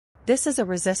This is a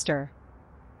resistor.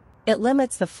 It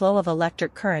limits the flow of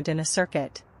electric current in a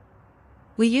circuit.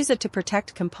 We use it to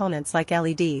protect components like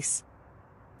LEDs.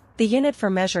 The unit for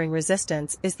measuring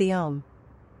resistance is the ohm.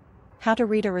 How to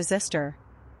read a resistor?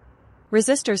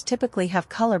 Resistors typically have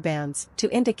color bands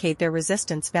to indicate their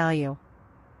resistance value.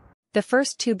 The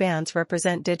first two bands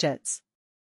represent digits.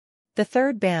 The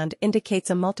third band indicates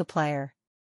a multiplier.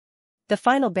 The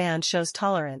final band shows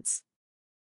tolerance.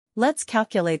 Let's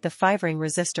calculate the 5-ring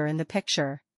resistor in the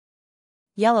picture.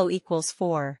 Yellow equals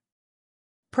 4.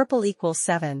 Purple equals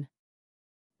 7.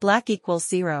 Black equals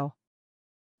 0.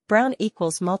 Brown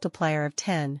equals multiplier of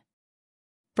 10.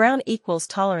 Brown equals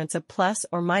tolerance of plus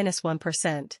or minus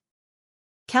 1%.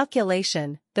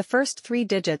 Calculation: the first 3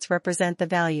 digits represent the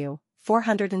value,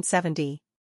 470.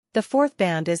 The fourth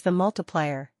band is the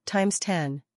multiplier, times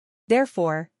 10.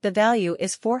 Therefore, the value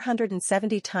is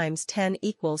 470 times 10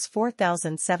 equals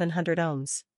 4,700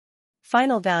 ohms.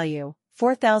 Final value,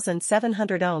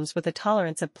 4,700 ohms with a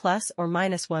tolerance of plus or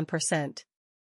minus 1%.